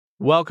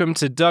Welcome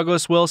to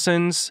Douglas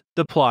Wilson's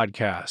The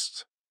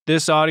Plodcast.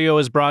 This audio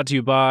is brought to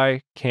you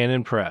by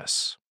Canon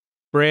Press.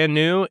 Brand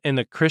new in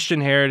the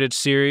Christian Heritage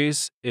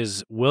series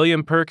is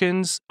William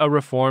Perkins, a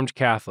Reformed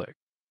Catholic,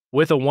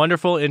 with a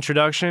wonderful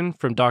introduction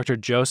from Dr.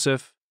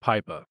 Joseph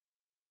Pipa.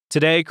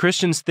 Today,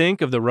 Christians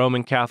think of the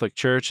Roman Catholic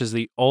Church as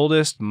the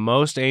oldest,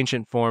 most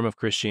ancient form of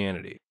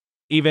Christianity.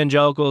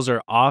 Evangelicals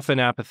are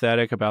often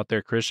apathetic about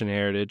their Christian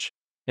heritage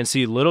and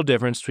see little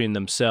difference between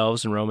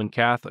themselves and Roman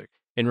Catholic.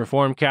 In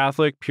Reformed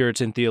Catholic,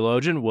 Puritan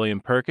theologian William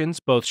Perkins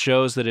both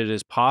shows that it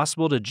is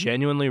possible to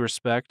genuinely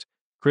respect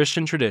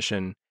Christian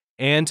tradition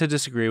and to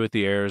disagree with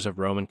the errors of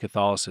Roman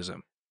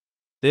Catholicism.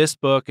 This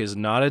book is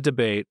not a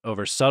debate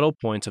over subtle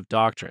points of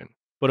doctrine,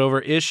 but over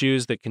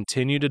issues that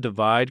continue to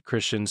divide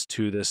Christians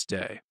to this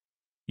day.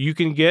 You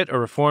can get A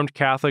Reformed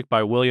Catholic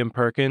by William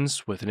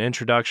Perkins with an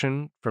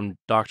introduction from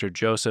Dr.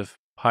 Joseph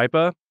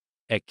Pipa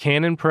at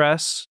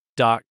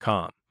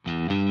canonpress.com.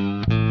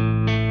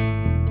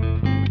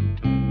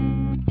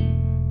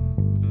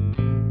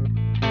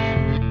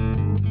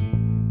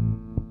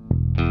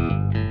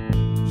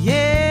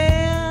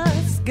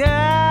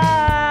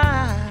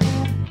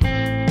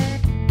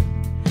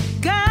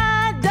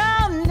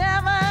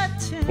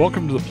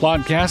 Welcome to the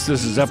Plodcast.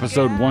 This is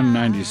episode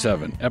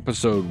 197.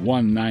 Episode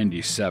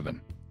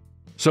 197.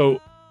 So,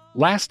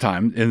 last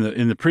time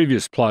in the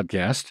previous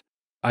Plodcast,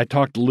 I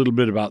talked a little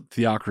bit about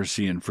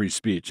theocracy and free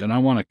speech, and I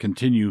want to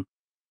continue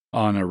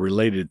on a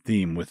related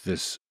theme with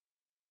this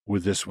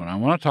one. I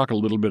want to talk a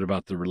little bit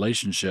about the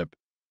relationship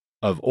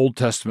of Old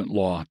Testament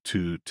law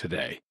to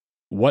today.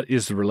 What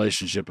is the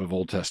relationship of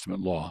Old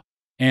Testament law?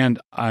 And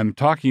I'm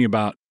talking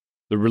about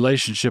the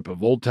relationship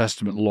of Old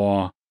Testament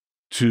law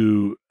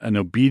to an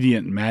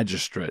obedient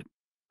magistrate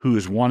who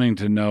is wanting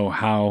to know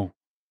how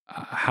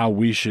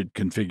we should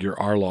configure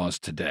our laws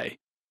today.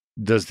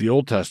 Does the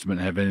Old Testament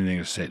have anything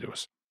to say to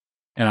us?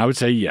 And I would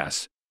say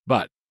yes,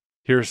 but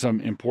here are some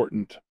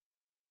important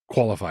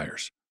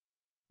qualifiers.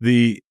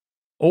 The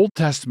Old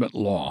Testament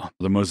law,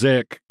 the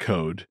Mosaic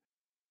Code,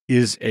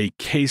 is a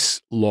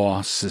case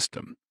law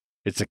system.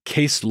 It's a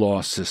case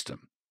law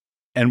system.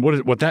 And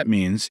what that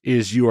means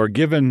is you are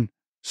given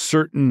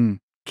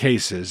certain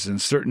cases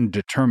and certain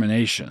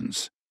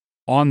determinations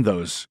on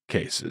those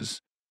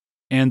cases,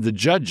 and the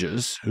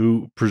judges,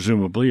 who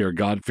presumably are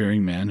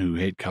God-fearing men who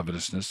hate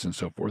covetousness and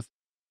so forth,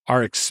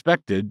 are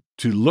expected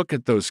to look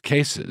at those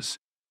cases,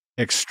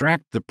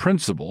 extract the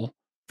principle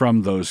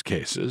from those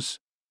cases,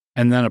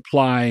 and then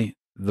apply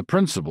the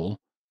principle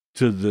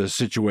to the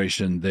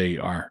situation they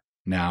are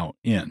now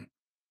in.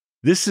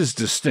 This is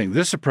distinct.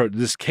 This approach,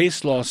 this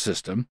case law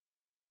system,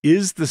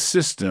 is the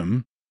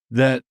system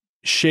that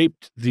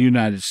shaped the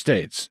United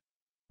States.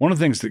 One of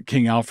the things that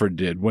King Alfred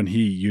did when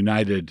he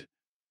united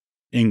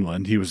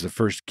England, he was the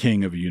first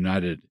king of a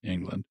united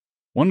England.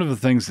 One of the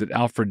things that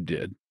Alfred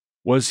did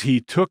was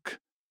he took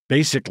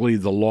basically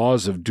the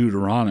laws of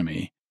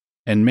Deuteronomy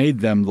and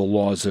made them the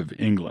laws of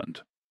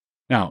England.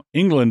 Now,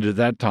 England at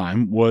that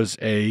time was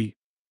an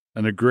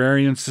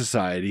agrarian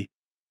society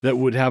that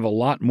would have a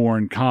lot more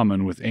in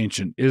common with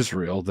ancient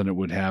Israel than it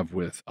would have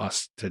with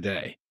us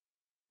today.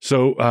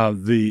 So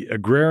the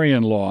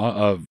agrarian law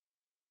of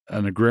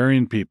an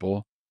agrarian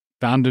people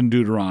found in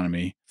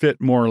Deuteronomy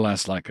fit more or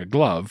less like a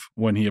glove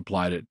when he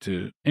applied it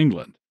to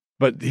England.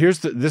 But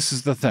this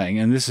is the thing,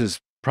 and this is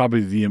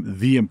probably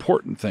the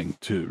important thing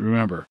to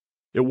remember.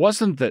 It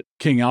wasn't that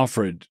King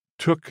Alfred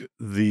took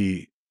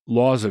the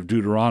laws of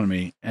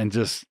Deuteronomy and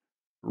just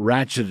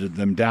ratcheted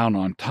them down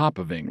on top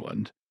of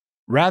England.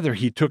 Rather,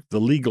 he took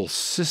the legal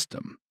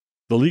system.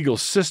 The legal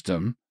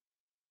system,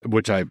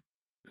 which I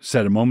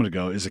said a moment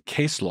ago, is a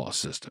case law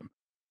system.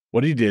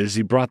 What he did is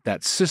he brought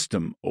that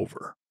system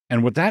over.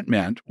 And what that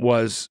meant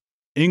was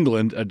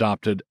England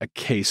adopted a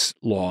case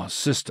law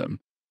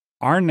system.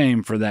 Our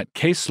name for that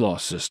case law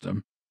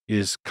system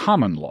is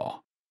common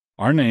law.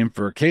 Our name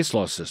for a case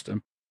law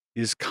system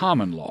is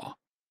common law.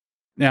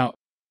 Now,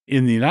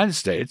 in the United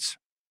States,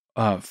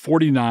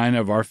 49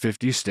 of our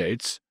 50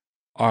 states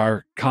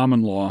are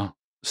common law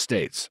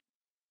states.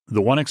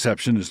 The one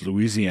exception is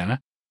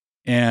Louisiana,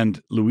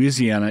 and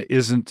Louisiana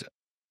isn't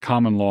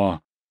common law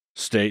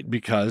state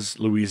because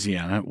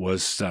Louisiana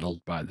was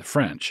settled by the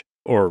French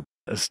or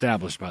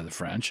established by the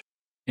French,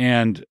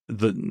 and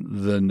the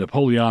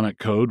Napoleonic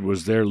Code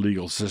was their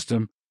legal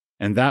system,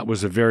 and that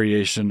was a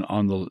variation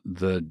on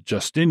the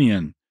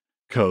Justinian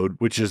Code,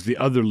 which is the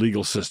other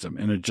legal system.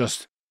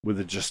 With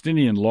a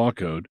Justinian law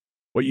code,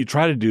 what you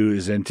try to do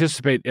is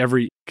anticipate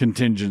every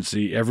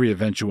contingency, every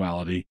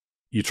eventuality.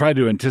 You try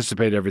to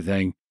anticipate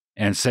everything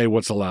and say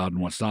what's allowed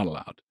and what's not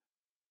allowed.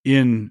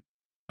 In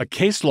a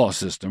case law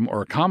system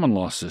or a common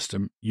law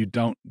system, you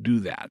don't do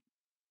that.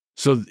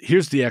 So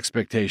here's the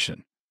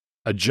expectation.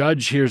 A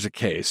judge hears a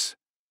case.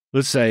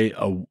 Let's say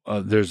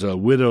there's a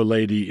widow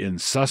lady in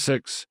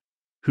Sussex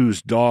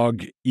whose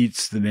dog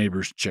eats the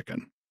neighbor's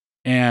chicken.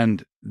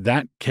 And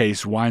that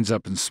case winds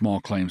up in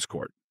small claims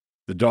court.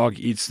 The dog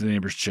eats the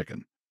neighbor's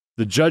chicken.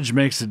 The judge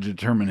makes a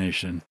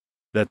determination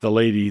that the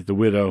lady, the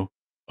widow,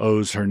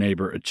 owes her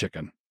neighbor a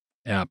chicken,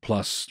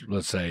 plus,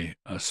 let's say,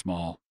 a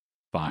small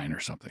fine or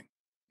something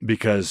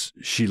because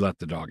she let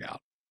the dog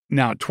out.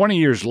 Now, 20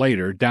 years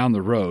later, down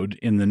the road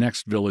in the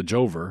next village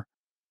over,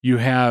 you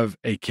have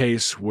a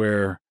case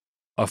where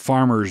a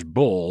farmer's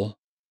bull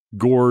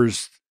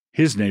gores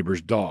his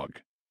neighbor's dog.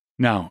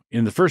 Now,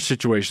 in the first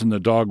situation, the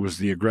dog was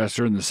the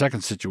aggressor. In the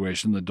second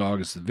situation, the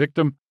dog is the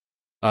victim.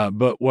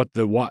 But what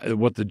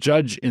the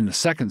judge in the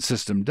second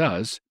system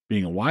does,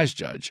 being a wise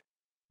judge,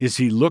 is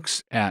he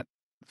looks at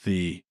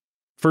the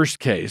first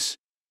case,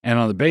 and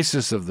on the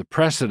basis of the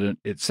precedent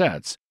it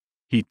sets,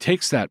 he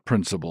takes that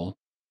principle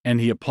and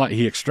he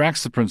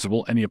extracts the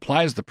principle and he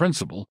applies the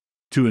principle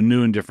to a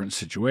new and different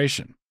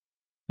situation.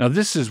 Now,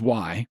 this is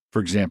why, for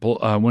example,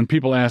 when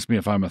people ask me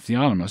if I'm a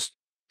theonomist,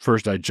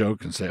 first I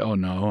joke and say, "Oh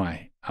no,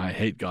 I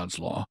hate God's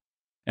law,"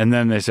 and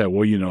then they say,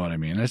 "Well, you know what I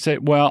mean." I say,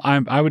 "Well,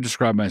 I would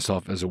describe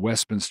myself as a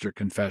Westminster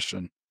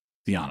Confession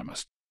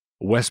theonomist."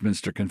 A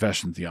Westminster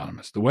Confession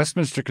theonomist. The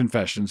Westminster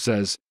Confession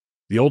says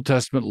the Old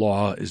Testament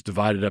law is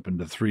divided up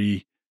into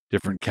three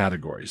different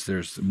categories.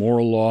 There's the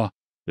moral law,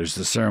 there's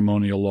the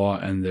ceremonial law,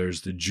 and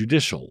there's the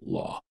judicial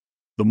law.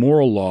 The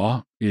moral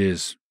law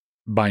is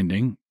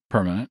binding,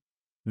 permanent.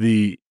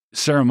 The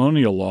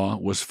ceremonial law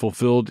was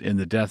fulfilled in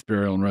the death,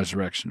 burial, and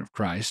resurrection of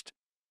Christ.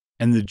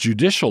 And the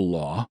judicial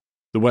law,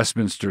 the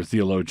Westminster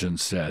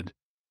theologians said,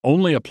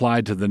 only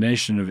applied to the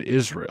nation of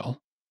Israel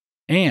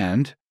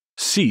and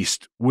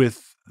ceased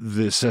with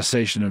the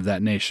cessation of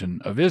that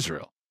nation of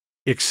Israel,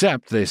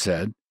 except, they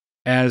said,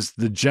 as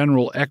the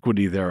general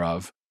equity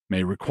thereof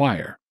may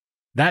require.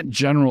 That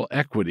general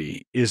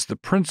equity is the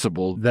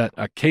principle that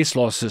a case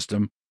law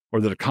system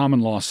or that a common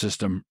law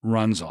system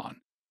runs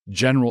on.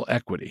 General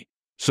equity.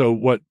 So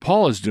what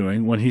Paul is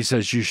doing when he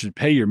says you should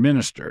pay your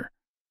minister,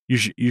 you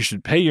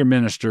should pay your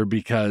minister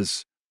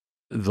because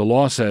the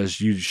law says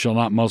you shall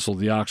not muzzle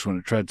the ox when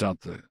it treads out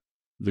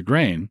the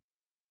grain.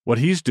 What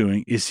he's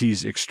doing is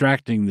he's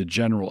extracting the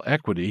general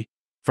equity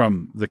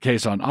from the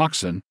case on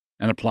oxen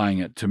and applying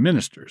it to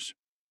ministers,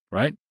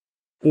 right?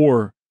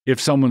 Or if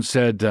someone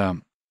said,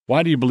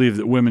 why do you believe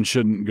that women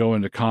shouldn't go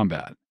into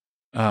combat?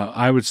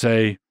 I would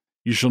say,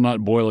 you shall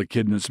not boil a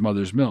kid in its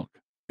mother's milk.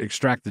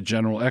 Extract the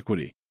general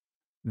equity.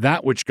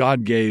 That which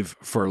God gave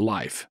for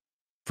life,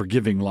 for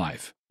giving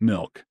life,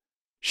 milk,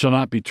 shall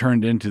not be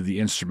turned into the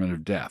instrument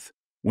of death.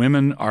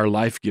 Women are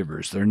life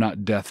givers. They're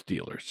not death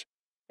dealers.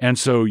 And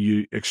so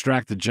you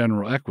extract the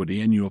general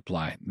equity and you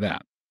apply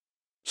that.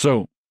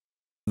 So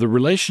the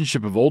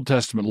relationship of Old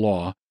Testament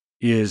law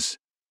is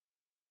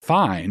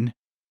fine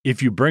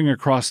if you bring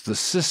across the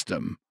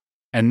system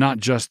and not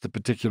just the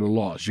particular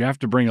laws. You have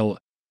to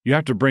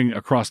bring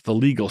across the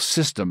legal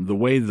system, the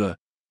way the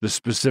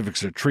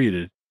specifics are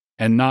treated,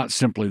 and not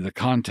simply the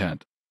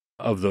content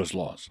of those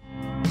laws.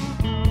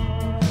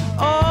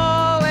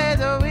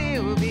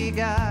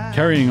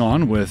 Carrying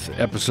on with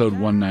episode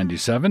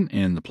 197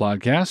 in the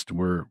Plodcast,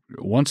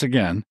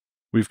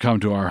 we've come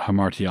to our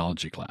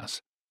hamartiology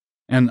class.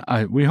 And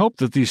we hope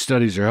that these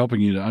studies are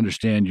helping you to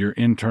understand your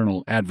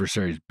internal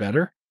adversaries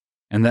better,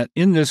 and that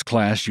in this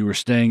class you are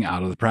staying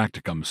out of the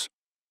practicums.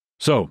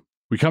 So,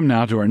 we come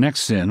now to our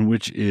next sin,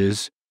 which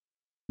is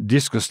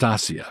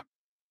discostasia.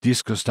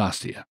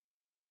 Discostasia.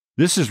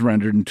 This is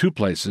rendered in two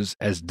places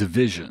as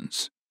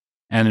divisions,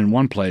 and in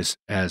one place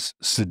as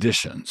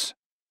seditions.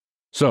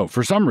 So,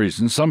 for some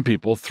reason, some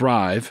people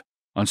thrive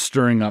on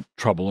stirring up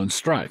trouble and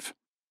strife.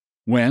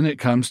 When it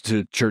comes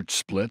to church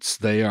splits,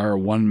 they are a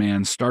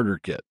one-man starter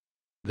kit.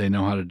 They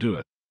know how to do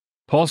it.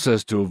 Paul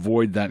says to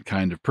avoid that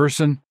kind of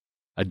person,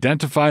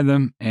 identify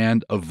them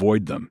and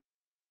avoid them.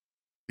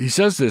 He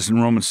says this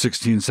in Romans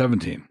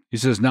 16:17. He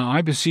says, "Now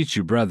I beseech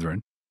you,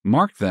 brethren,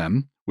 mark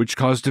them which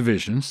cause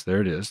divisions,"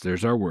 there it is,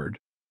 there's our word,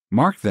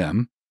 "mark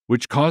them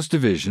which cause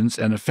divisions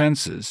and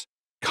offenses,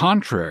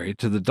 contrary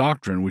to the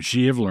doctrine which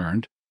ye have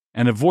learned,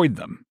 and avoid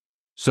them."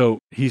 So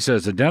he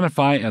says,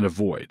 identify and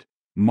avoid,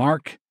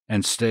 mark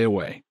and stay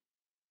away.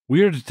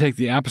 We are to take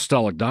the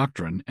apostolic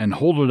doctrine and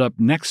hold it up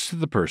next to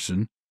the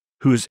person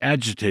who is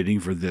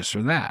agitating for this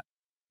or that.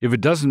 If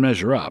it doesn't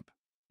measure up,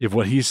 if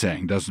what he's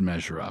saying doesn't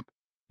measure up,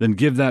 then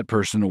give that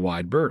person a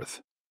wide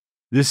berth.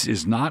 This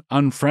is not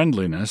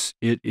unfriendliness,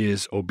 it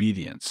is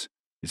obedience.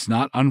 It's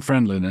not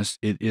unfriendliness,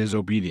 it is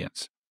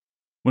obedience.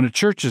 When a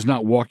church is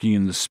not walking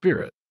in the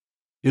Spirit,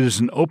 it is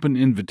an open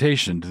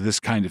invitation to this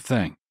kind of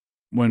thing.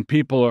 When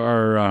people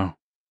are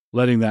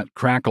letting that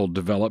crackle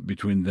develop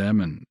between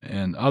them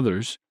and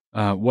others,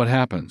 what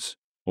happens?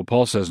 Well,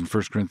 Paul says in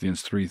 1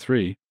 Corinthians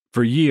 3:3,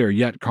 "For ye are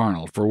yet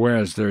carnal, for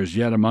whereas there is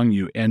yet among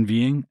you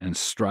envying and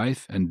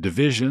strife and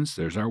divisions,"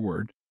 there's our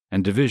word,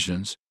 and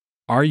divisions,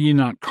 "are ye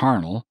not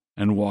carnal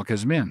and walk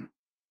as men?"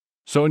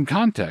 So in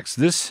context,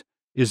 this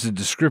is a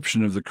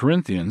description of the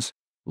Corinthians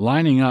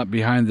lining up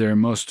behind their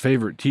most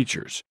favorite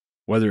teachers,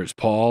 whether it's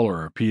Paul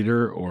or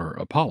Peter or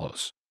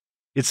Apollos.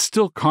 It's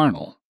still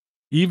carnal,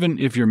 even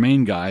if your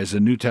main guy is a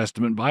New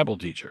Testament Bible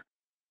teacher.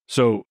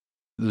 So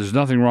there's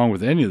nothing wrong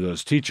with any of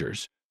those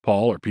teachers,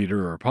 Paul or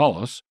Peter or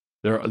Apollos.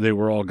 They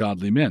were all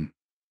godly men,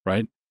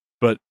 right?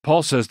 But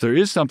Paul says there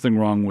is something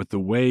wrong with the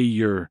way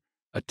you're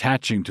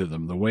attaching to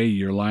them, the way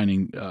you're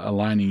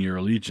aligning your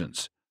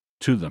allegiance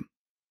to them.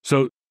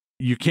 So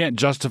you can't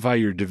justify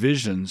your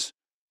divisions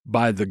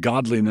by the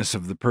godliness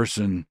of the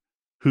person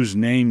whose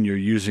name you're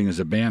using as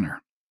a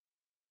banner.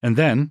 And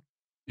then,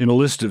 in a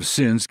list of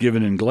sins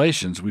given in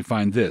Galatians, we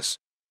find this: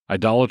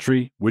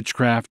 idolatry,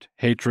 witchcraft,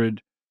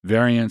 hatred,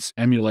 variance,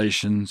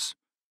 emulations,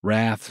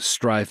 wrath,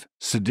 strife,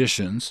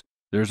 seditions,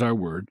 there's our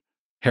word,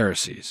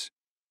 heresies.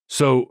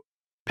 So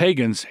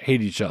pagans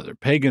hate each other.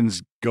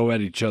 Pagans go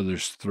at each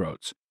other's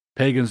throats.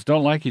 Pagans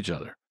don't like each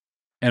other.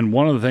 And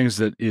one of the things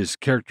that is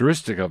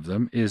characteristic of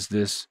them is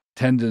this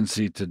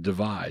tendency to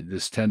divide,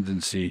 this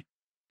tendency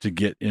to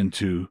get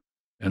into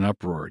an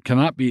uproar. It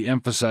cannot be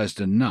emphasized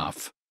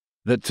enough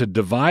that to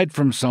divide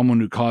from someone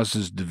who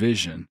causes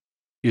division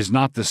is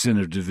not the sin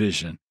of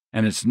division,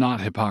 and it's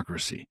not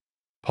hypocrisy.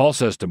 Paul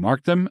says to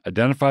mark them,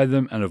 identify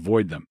them, and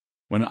avoid them.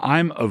 When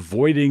I'm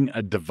avoiding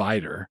a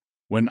divider,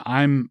 when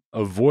I'm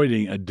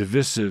avoiding a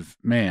divisive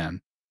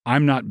man,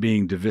 I'm not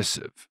being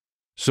divisive.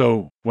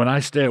 So when I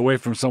stay away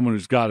from someone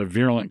who's got a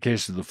virulent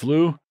case of the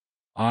flu,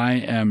 I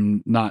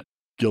am not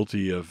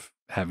guilty of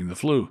having the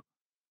flu.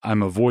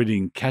 I'm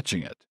avoiding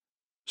catching it.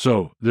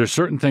 So there's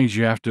certain things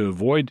you have to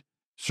avoid,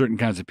 certain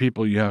kinds of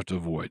people you have to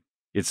avoid.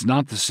 It's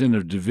not the sin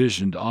of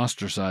division to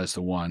ostracize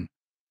the one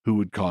who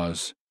would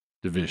cause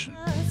division.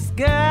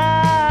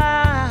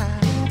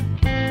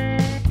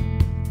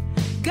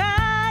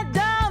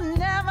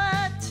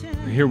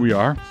 Here we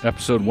are,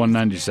 episode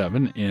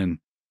 197 in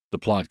the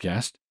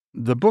Plodcast.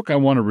 The book I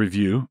want to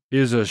review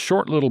is a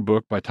short little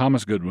book by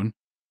Thomas Goodwin,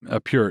 a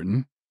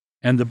Puritan,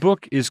 and the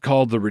book is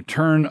called The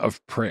Return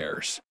of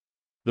Prayers.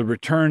 The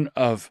Return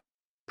of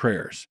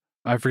Prayers.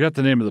 I forget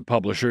the name of the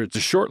publisher. It's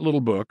a short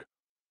little book,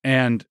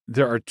 and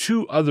there are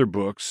two other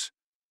books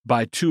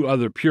by two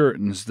other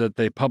Puritans that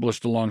they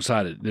published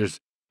alongside it.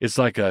 It's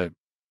like a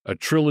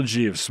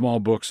trilogy of small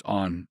books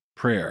on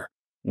prayer.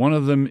 One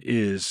of them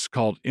is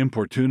called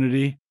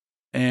Importunity,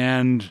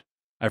 and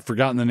I've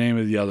forgotten the name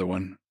of the other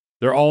one.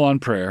 They're all on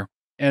prayer.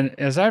 And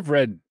as I've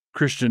read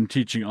Christian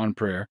teaching on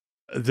prayer,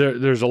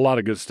 there's a lot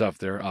of good stuff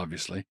there,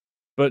 obviously.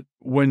 But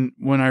when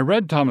I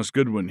read Thomas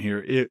Goodwin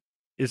here,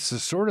 it's the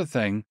sort of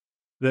thing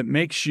that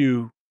makes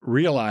you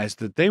realize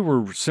that they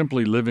were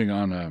simply living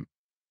on a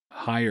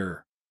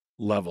higher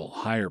level,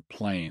 higher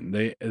plane.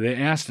 They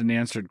asked and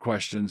answered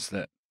questions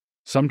that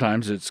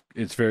sometimes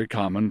it's very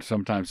common.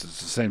 Sometimes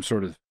it's the same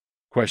sort of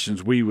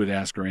questions we would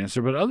ask or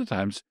answer, but other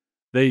times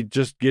they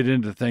just get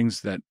into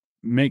things that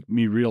make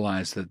me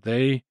realize that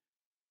they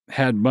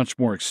had much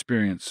more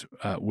experience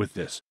with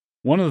this.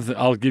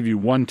 I'll give you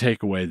one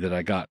takeaway that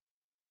I got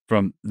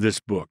from this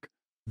book.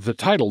 The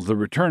title, The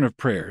Return of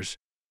Prayers,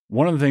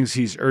 one of the things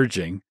he's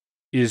urging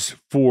is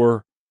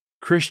for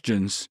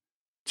Christians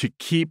to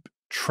keep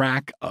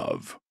track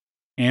of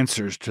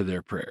answers to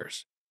their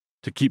prayers,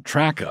 to keep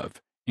track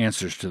of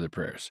answers to their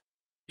prayers.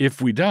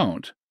 If we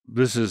don't,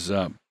 this is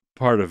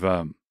part of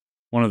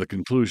one of the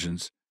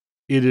conclusions,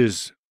 it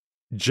is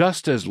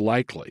just as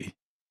likely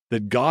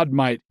that God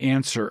might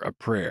answer a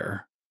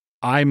prayer,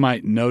 I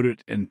might note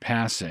it in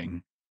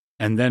passing,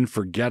 and then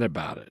forget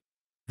about it,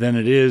 than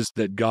it is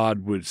that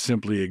God would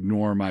simply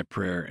ignore my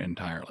prayer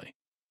entirely.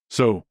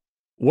 So,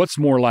 what's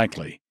more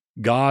likely?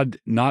 God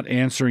not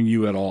answering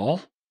you at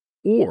all,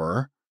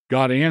 or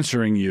God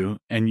answering you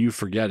and you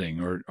forgetting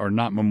or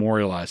not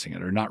memorializing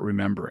it or not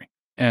remembering?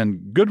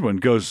 And Goodwin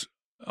goes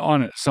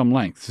on at some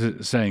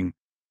length, saying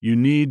you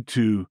need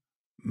to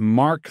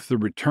mark the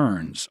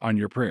returns on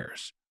your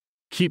prayers.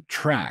 Keep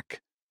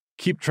track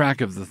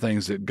of the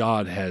things that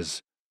God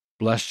has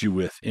blessed you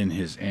with in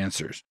his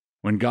answers.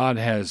 When God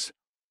has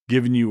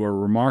given you a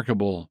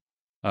remarkable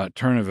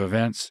turn of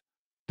events,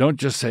 don't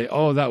just say,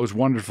 oh, that was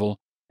wonderful,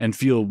 and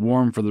feel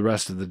warm for the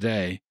rest of the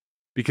day,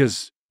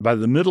 because by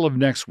the middle of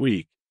next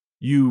week,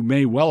 you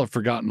may well have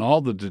forgotten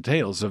all the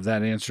details of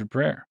that answered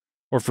prayer,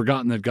 or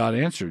forgotten that God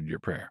answered your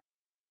prayer.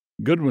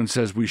 Goodwin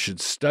says we should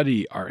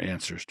study our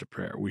answers to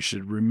prayer. We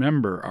should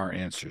remember our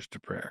answers to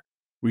prayer.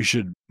 We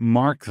should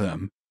mark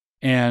them.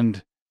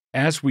 And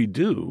as we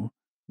do,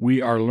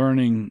 we are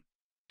learning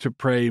to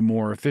pray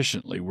more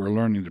efficiently. We're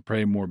learning to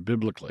pray more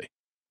biblically.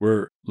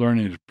 We're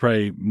learning to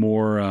pray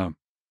more.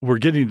 We're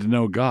getting to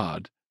know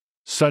God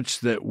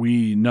such that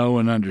we know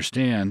and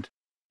understand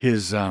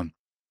his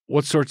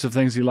what sorts of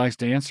things he likes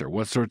to answer,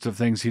 what sorts of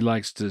things he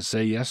likes to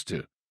say yes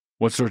to,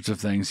 what sorts of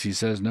things he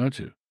says no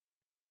to.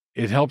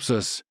 It helps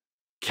us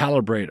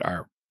calibrate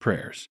our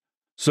prayers.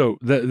 So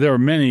there are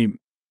many,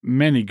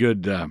 many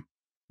good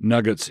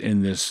nuggets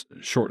in this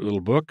short little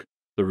book,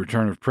 The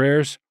Return of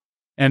Prayers.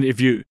 And if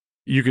you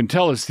can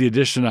tell it's the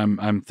edition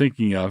I'm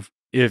thinking of.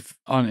 If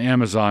on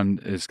Amazon,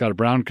 it's got a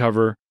brown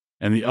cover,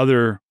 and the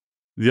other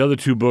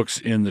two books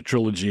in the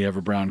trilogy have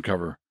a brown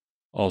cover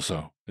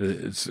also.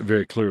 It's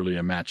very clearly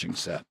a matching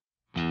set.